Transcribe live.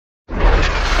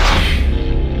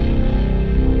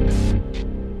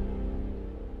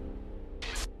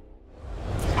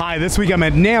Hi, this week I'm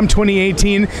at NAMM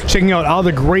 2018 checking out all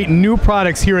the great new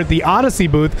products here at the Odyssey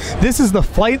booth. This is the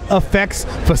Flight Effects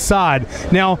Facade.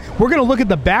 Now, we're going to look at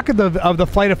the back of the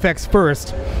Flight Effects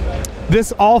first.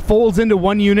 This all folds into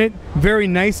one unit, very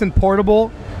nice and portable,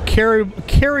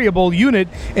 carryable unit,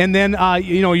 and then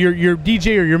you know, your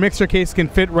DJ or your mixer case can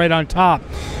fit right on top.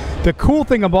 The cool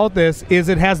thing about this is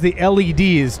it has the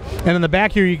LEDs, and in the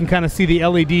back here you can kind of see the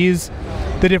LEDs,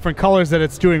 the different colors that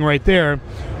it's doing right there.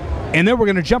 And then we're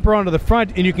going to jump around to the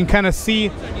front and you can kind of see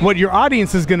what your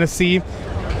audience is going to see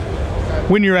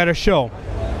when you're at a show.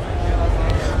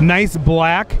 Nice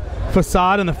black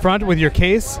facade in the front with your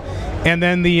case, and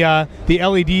then the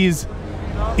LEDs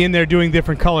in there doing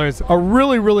different colors. A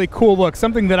really, really cool look,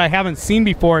 something that I haven't seen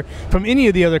before from any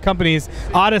of the other companies.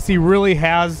 Odyssey really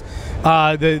has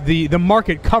the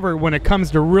market covered when it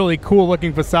comes to really cool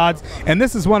looking facades, and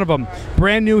this is one of them.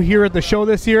 Brand new here at the show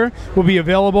this year, will be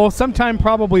available sometime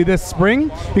probably this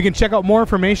spring. You can check out more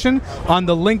information on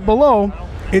the link below.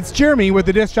 It's Jeremy with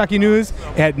the Disc Jockey News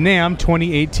at NAMM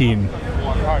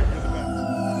 2018.